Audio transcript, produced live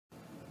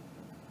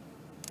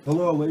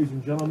Hello, ladies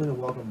and gentlemen,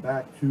 and welcome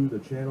back to the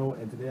channel.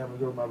 And today I'm going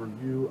to go with my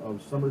review of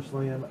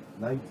SummerSlam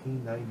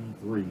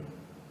 1993.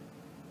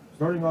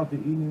 Starting off the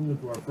evening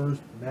with our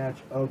first match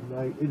of the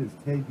night, it is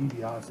Ted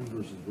DiBiase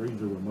versus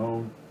Razor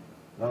Ramon.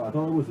 I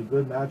thought it was a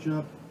good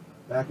matchup,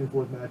 back and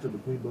forth matchup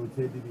between both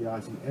Ted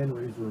DiBiase and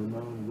Razor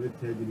Ramon, with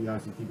Ted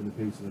DiBiase keeping the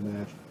pace of the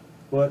match.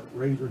 But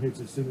Razor hits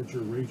his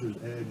signature Razor's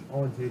Edge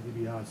on Ted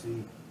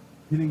DiBiase,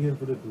 hitting him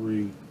for the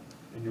 3,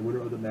 and your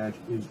winner of the match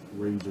is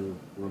Razor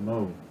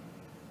Ramon.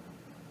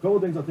 A couple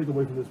of things I'll take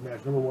away from this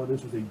match. Number one,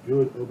 this was a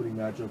good opening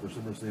matchup for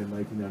SummerSlam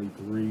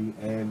 1993,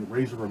 and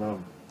Razor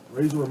Ramon.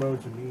 Razor Ramon,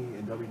 to me,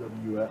 in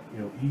WWF,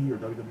 E or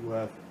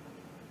WWF,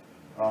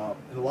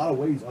 in a lot of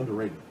ways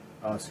underrated.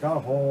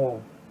 Scott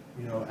Hall,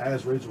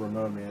 as Razor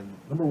Ramon, man,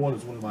 number one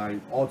is one of my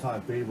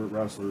all-time favorite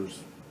wrestlers.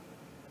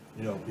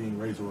 Being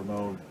Razor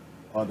Ramon,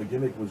 the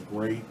gimmick was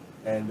great,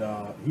 and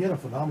he had a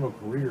phenomenal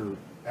career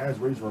as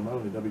Razor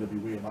Ramon in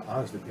WWE. In my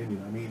honest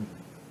opinion, I mean,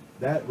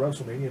 that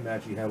WrestleMania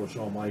match he had with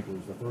Shawn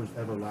Michaels, the first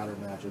ever ladder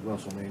match at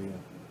WrestleMania,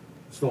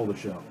 stole the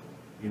show.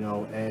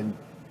 And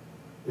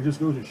it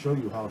just goes to show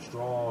you how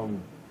strong,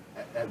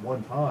 at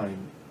one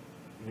time,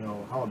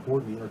 how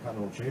important the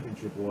Intercontinental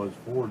Championship was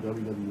for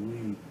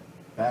WWE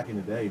back in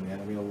the day,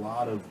 man. I mean, a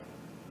lot of,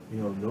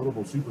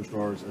 notable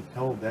superstars have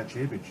held that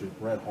championship.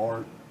 Bret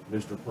Hart,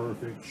 Mr.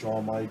 Perfect,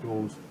 Shawn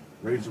Michaels,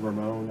 Razor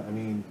Ramon. I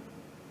mean,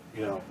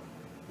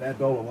 that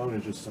belt alone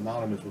is just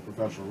synonymous with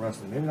professional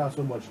wrestling. Maybe not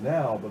so much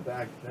now, but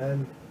back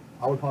then,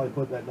 I would probably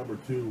put that number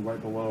 2 right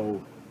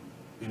below,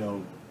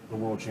 the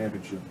World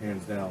Championship,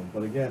 hands down.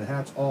 But again,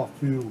 hats off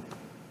to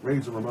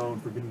Razor Ramon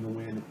for getting the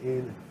win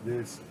in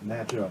this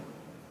matchup.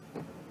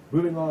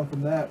 Moving on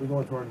from that, we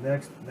go into our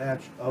next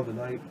match of the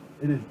night.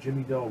 It is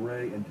Jimmy Del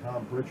Rey and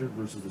Tom Pritchard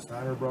versus the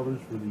Steiner Brothers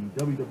for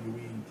the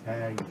WWE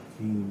Tag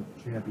Team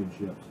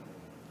Championships.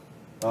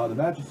 The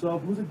match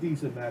itself was a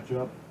decent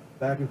matchup.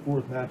 Back and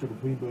forth matchup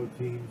between both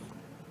teams,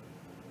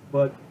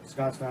 but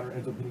Scott Steiner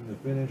ends up hitting the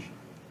finish,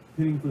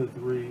 hitting for the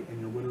 3, and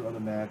your winner of the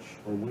match,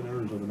 or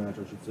winners of the match,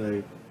 I should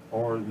say,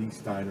 are the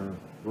Steiner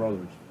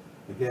brothers.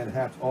 Again,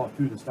 hats off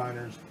to the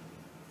Steiners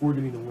for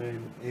getting the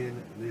win in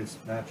this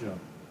matchup.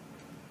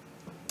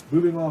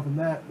 Moving on from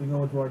that, we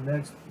go into our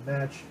next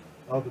match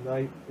of the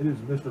night. It is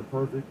Mr.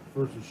 Perfect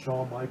versus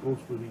Shawn Michaels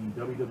for the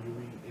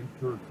WWE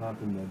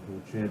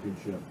Intercontinental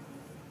Championship.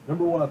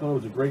 Number one, I thought it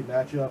was a great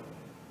matchup.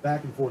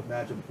 Back and forth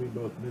matchup between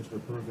both Mr.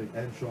 Perfect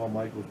and Shawn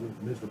Michaels,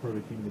 with Mr.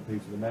 Perfect keeping the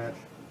pace of the match.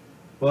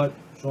 But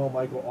Shawn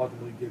Michaels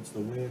ultimately gets the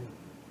win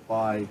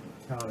by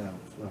countout.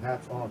 So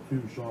hats off to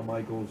Shawn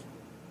Michaels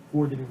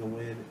for getting the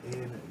win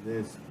in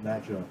this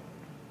matchup.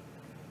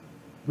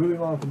 Moving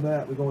on from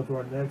that, we go into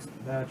our next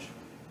match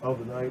of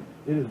the night.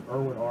 It is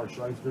Irwin R.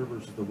 Shyster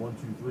versus the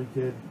 1-2-3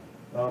 Kid.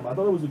 I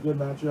thought it was a good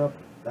matchup.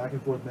 Back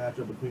and forth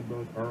matchup between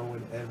both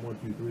Irwin and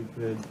 1-2-3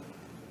 Kid,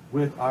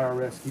 with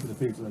IRS keeping the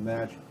pace of the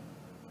match.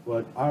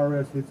 But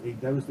IRS hits a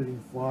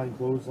devastating flying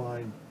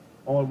clothesline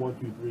on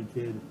 1-2-3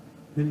 Kid,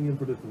 pinning him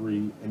for the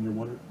 3, and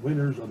your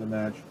winners of the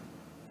match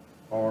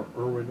are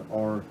Irwin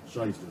R.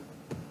 Shyster.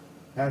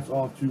 Hats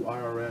off to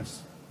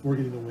IRS for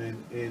getting the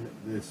win in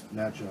this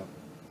matchup.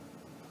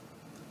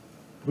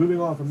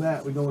 Moving on from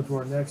that, we go into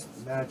our next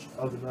match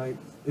of the night.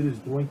 It is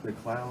Doink the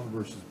Clown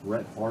versus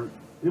Bret Hart.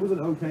 It was an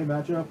okay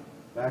matchup,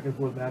 back and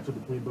forth matchup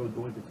between both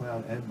Doink the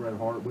Clown and Bret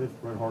Hart, with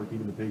Bret Hart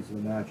keeping the pace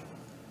of the match.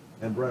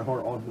 And Bret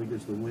Hart ultimately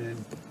gets the win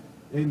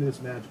in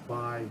this match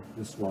by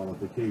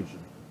disqualification.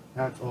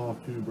 Hats off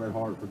to Bret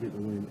Hart for getting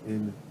the win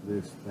in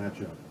this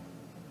matchup.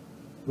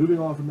 Moving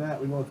on from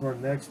that, we go to our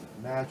next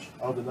match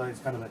of the night. It's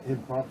kind of an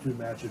impromptu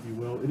match, if you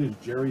will. It is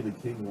Jerry the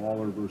King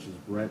Lawler versus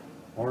Bret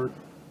Hart.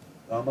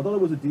 I thought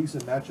it was a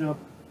decent matchup,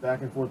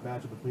 back and forth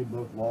matchup between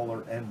both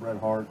Lawler and Bret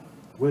Hart,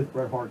 with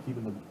Bret Hart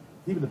keeping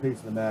the pace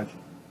of the match.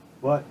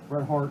 But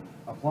Bret Hart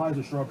applies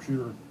a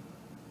sharpshooter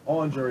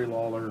on Jerry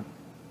Lawler.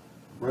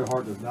 Bret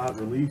Hart does not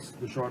release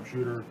the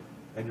sharpshooter,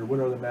 and your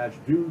winner of the match,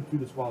 due to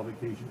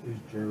disqualification, is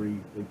Jerry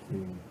the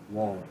King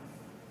Lawler.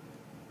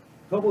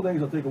 A couple of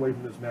things I'll take away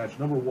from this match.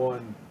 Number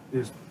one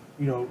is,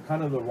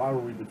 kind of the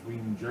rivalry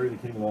between Jerry the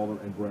King Lawler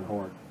and Bret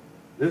Hart.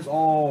 This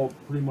all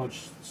pretty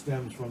much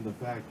stems from the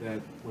fact that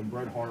when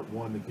Bret Hart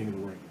won the King of the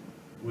Ring,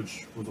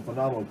 which was a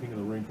phenomenal King of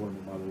the Ring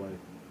tournament, by the way,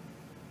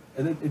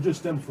 and it just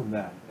stems from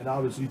that. And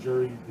obviously,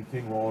 Jerry the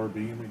King Lawler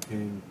being the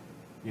king,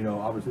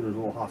 obviously there's a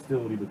little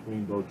hostility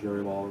between both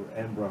Jerry Lawler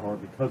and Bret Hart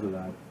because of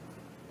that.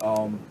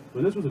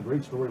 But this was a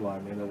great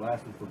storyline, man. It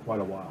lasted for quite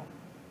a while.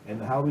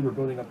 And how they were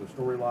building up the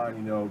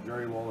storyline,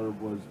 Jerry Lawler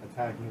was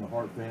attacking the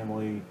Hart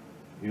family,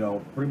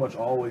 pretty much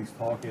always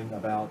talking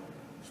about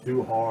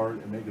Stu Hart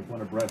and making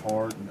fun of Bret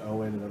Hart and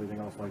Owen and everything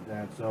else like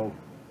that. So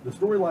the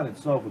storyline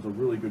itself was a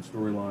really good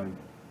storyline.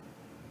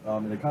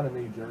 And it kind of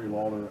made Jerry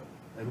Lawler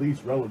at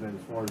least relevant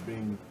as far as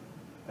being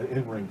an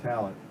in-ring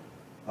talent.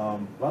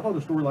 But I thought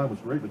the storyline was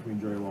great between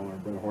Jerry Lawler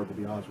and Bret Hart, to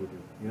be honest with you.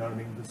 You know what I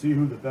mean? To see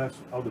who the best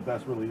of the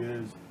best really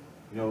is,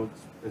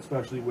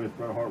 especially with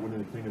Bret Hart winning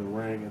the King of the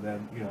Ring, and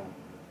then,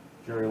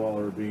 Jerry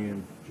Lawler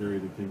being Jerry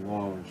the King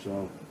Lawler.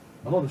 So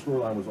I thought the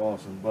storyline was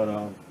awesome.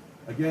 But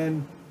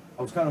again,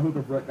 I was kind of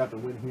hoping Brett got the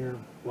win here,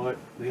 but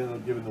they ended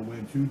up giving the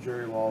win to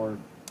Jerry Lawler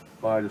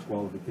by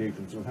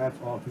disqualification. So hats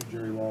off to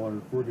Jerry Lawler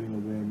for getting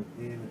the win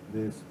in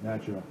this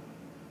matchup.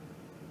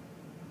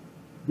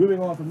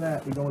 Moving on from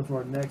that, we go into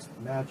our next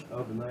match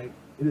of the night.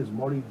 It is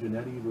Marty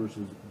Jannetty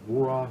versus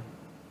Bora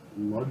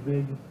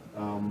Ludwig.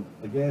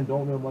 Again,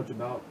 don't know much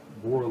about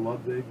Bora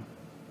Ludwig.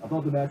 I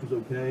thought the match was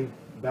okay.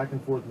 Back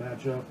and forth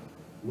matchup.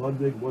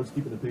 Ludwig was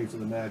keeping the pace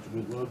of the match,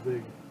 with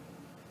Ludwig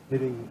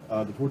hitting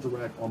the torture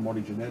rack on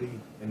Marty Jannetty,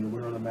 and the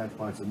winner of the match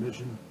by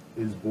submission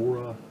is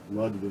Bora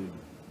Ludwig.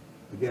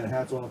 Again,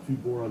 hats off to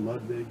Bora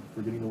Ludwig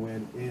for getting the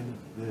win in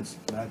this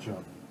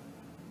matchup.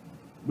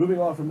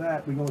 Moving on from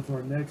that, we go into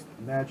our next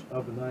match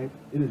of the night.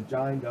 It is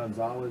Giant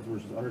Gonzalez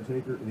versus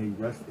Undertaker in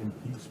a rest in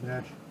peace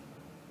match.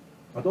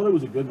 I thought it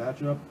was a good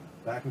matchup,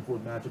 back and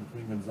forth matchup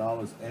between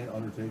Gonzalez and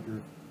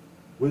Undertaker,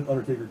 with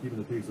Undertaker keeping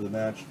the pace of the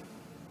match.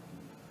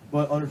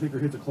 But Undertaker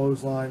hits a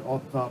clothesline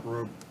off the top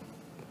rope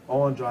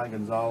on Giant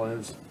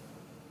Gonzalez,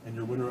 and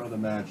your winner of the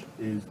match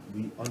is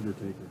The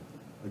Undertaker.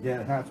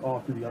 Again, hats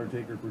off to The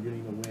Undertaker for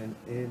getting the win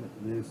in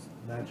this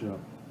matchup.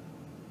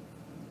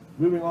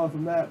 Moving on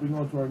from that, we go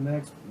on to our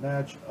next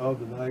match of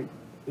the night.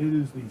 It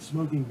is the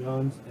Smoking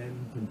Guns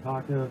and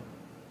Tantaka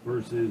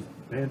versus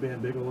Bam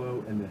Bam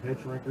Bigelow and the Head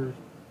Shrinkers.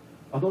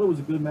 I thought it was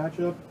a good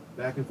matchup,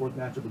 back and forth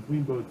matchup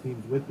between both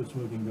teams, with the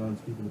Smoking Guns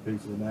keeping the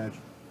pace of the match.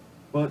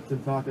 But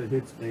Tantaka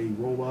hits a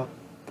roll-up,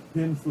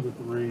 pin for the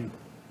 3,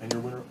 and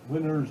your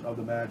winners of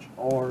the match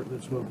are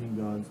the Smoking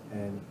Guns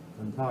and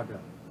Tantaka.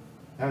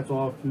 Hats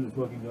off to the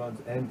Smoking Guns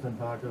and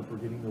Tantaka for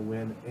getting the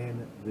win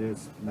in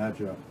this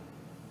matchup.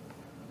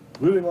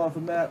 Moving on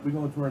from that, we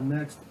go into our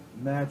next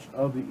match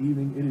of the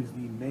evening. It is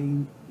the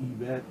main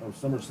event of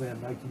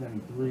SummerSlam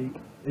 1993.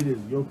 It is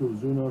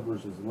Yokozuna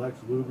versus Lex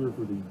Luger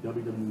for the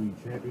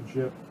WWE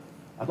Championship.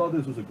 I thought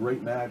this was a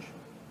great match.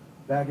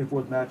 Back and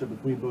forth matchup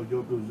between both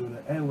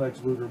Yokozuna and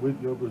Lex Luger,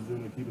 with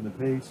Yokozuna keeping the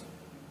pace.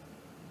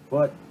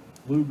 But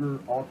Luger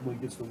ultimately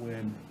gets the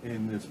win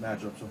in this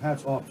matchup. So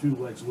hats off to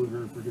Lex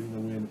Luger for getting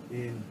the win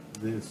in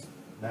this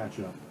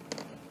matchup.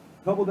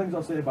 A couple things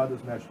I'll say about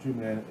this match too,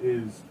 man,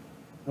 is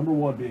number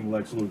one being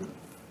Lex Luger.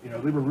 You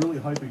know, they were really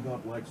hyping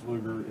up Lex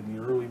Luger in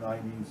the early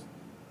 90s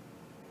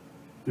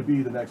to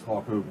be the next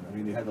Hulk Hogan. I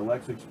mean, they had the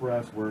Lex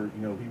Express where,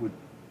 you know, he would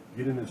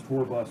get in his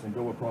tour bus and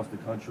go across the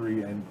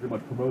country and pretty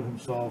much promote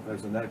himself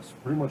as the next,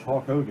 pretty much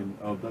Hulk Hogan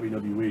of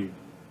WWE.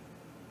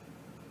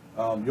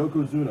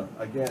 Yokozuna,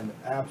 again,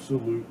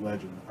 absolute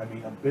legend. I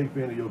mean, I'm a big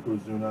fan of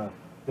Yokozuna,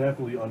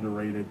 definitely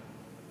underrated.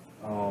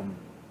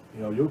 You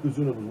know,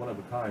 Yokozuna was one of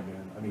a kind,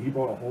 man. I mean, he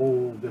brought a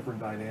whole different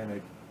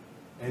dynamic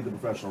into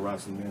professional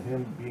wrestling, man.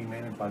 Him being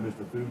managed by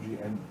Mr. Fuji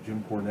and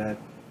Jim Cornette,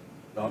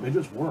 it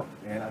just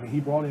worked, man. I mean,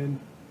 he brought in,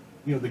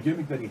 you know, the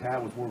gimmick that he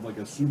had was more of like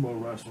a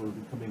sumo wrestler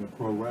becoming a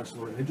pro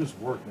wrestler, and it just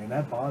worked, man.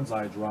 That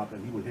bonsai drop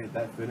that he would hit,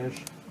 that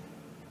finish,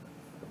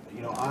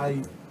 you know,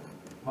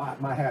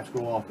 my hats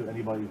go off to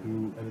anybody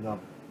who ended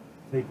up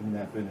taking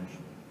that finish,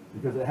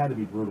 because it had to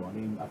be brutal. I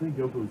mean, I think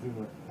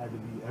Yokozuna had to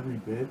be every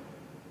bit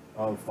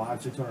of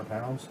 500-600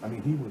 pounds. I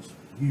mean, he was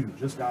huge.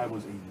 This guy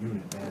was a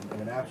unit, man,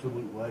 and an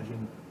absolute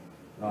legend.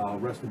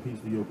 Rest in peace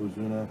to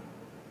Yokozuna.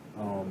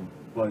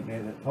 But,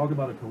 man, talk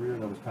about a career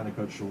that was kind of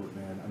cut short,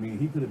 man. I mean,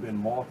 he could have been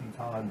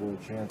multi-time world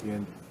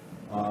champion.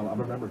 I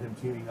remember him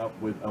teaming up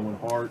with Owen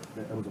Hart.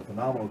 It was a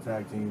phenomenal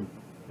tag team,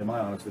 in my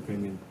honest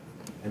opinion.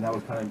 And that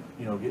was kind of,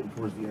 you know, getting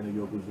towards the end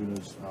of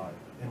Yokozuna's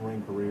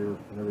in-ring career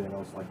and everything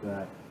else like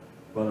that.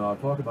 But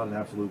talk about an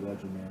absolute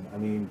legend, man. I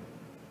mean,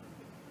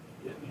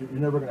 you're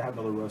never going to have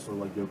another wrestler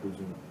like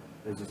Yokozuna.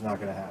 It's just not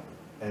going to happen.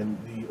 And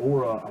the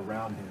aura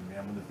around him,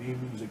 man, when the theme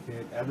music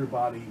hit,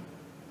 everybody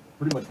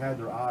pretty much had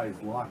their eyes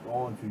locked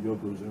on to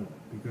Yokozuna,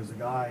 because the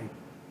guy,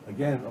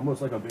 again,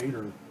 almost like a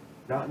Vader,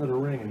 got into the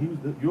ring,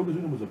 and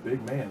Yokozuna was a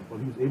big man, but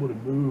he was able to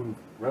move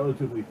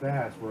relatively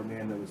fast for a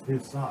man that was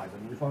his size. I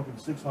mean, you're talking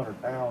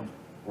 600 pounds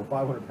or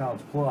 500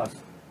 pounds plus,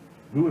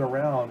 moving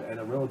around at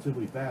a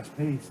relatively fast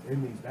pace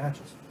in these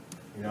matches,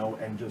 you know,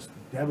 and just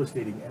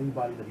devastating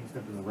anybody that he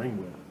stepped in the ring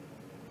with.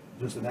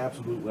 Just an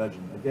absolute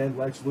legend. Again,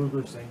 Lex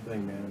Luger, same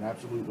thing, man. An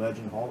absolute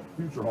legend,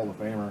 future Hall of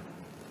Famer.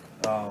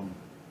 I'm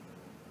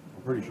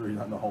pretty sure he's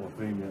not in the Hall of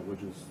Fame yet,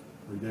 which is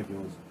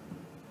ridiculous.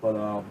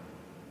 But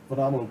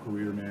phenomenal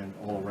career, man,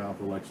 all around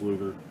for Lex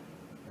Luger.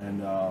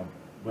 And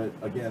but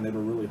again, they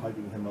were really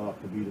hyping him up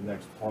to be the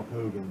next Hulk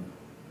Hogan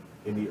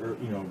in the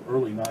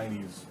early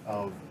 90s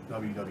of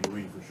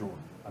WWE for sure.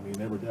 I mean,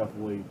 they were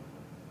definitely,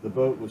 the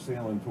boat was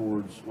sailing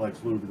towards Lex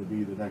Luger to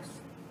be the next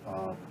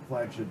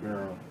flagship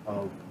era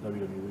of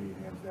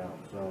WWE, hands down.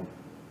 So,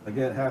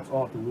 again, hats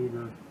off to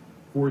Luger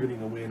for getting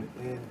the win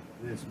in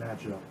this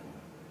matchup.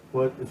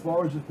 But as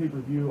far as this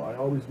pay-per-view, I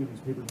always give these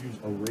pay-per-views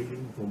a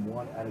rating from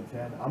 1 out of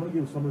 10. I'm going to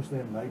give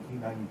SummerSlam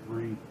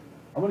 1993,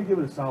 I'm going to give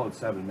it a solid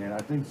 7, man. I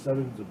think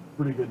 7 is a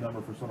pretty good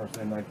number for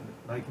SummerSlam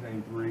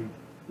 1993.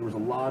 There was a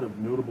lot of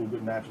notable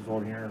good matches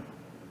on here.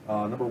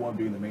 Number one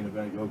being the main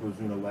event,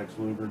 Yokozuna, Lex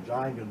Luger,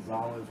 Giant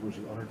Gonzalez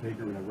versus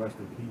Undertaker in a rest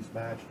in peace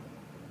match.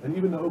 And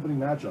even the opening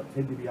matchup,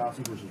 Ted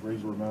DiBiase versus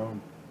Razor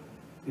Ramon.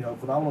 You know,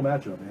 phenomenal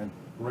matchup, man.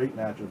 great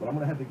matchup. But I'm going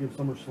to have to give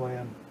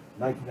SummerSlam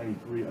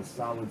 1993 a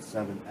solid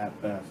 7 at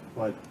best.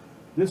 But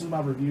this is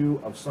my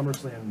review of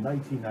SummerSlam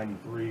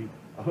 1993.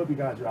 I hope you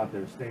guys are out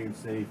there staying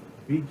safe.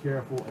 Be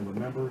careful, and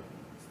remember,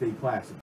 stay classy.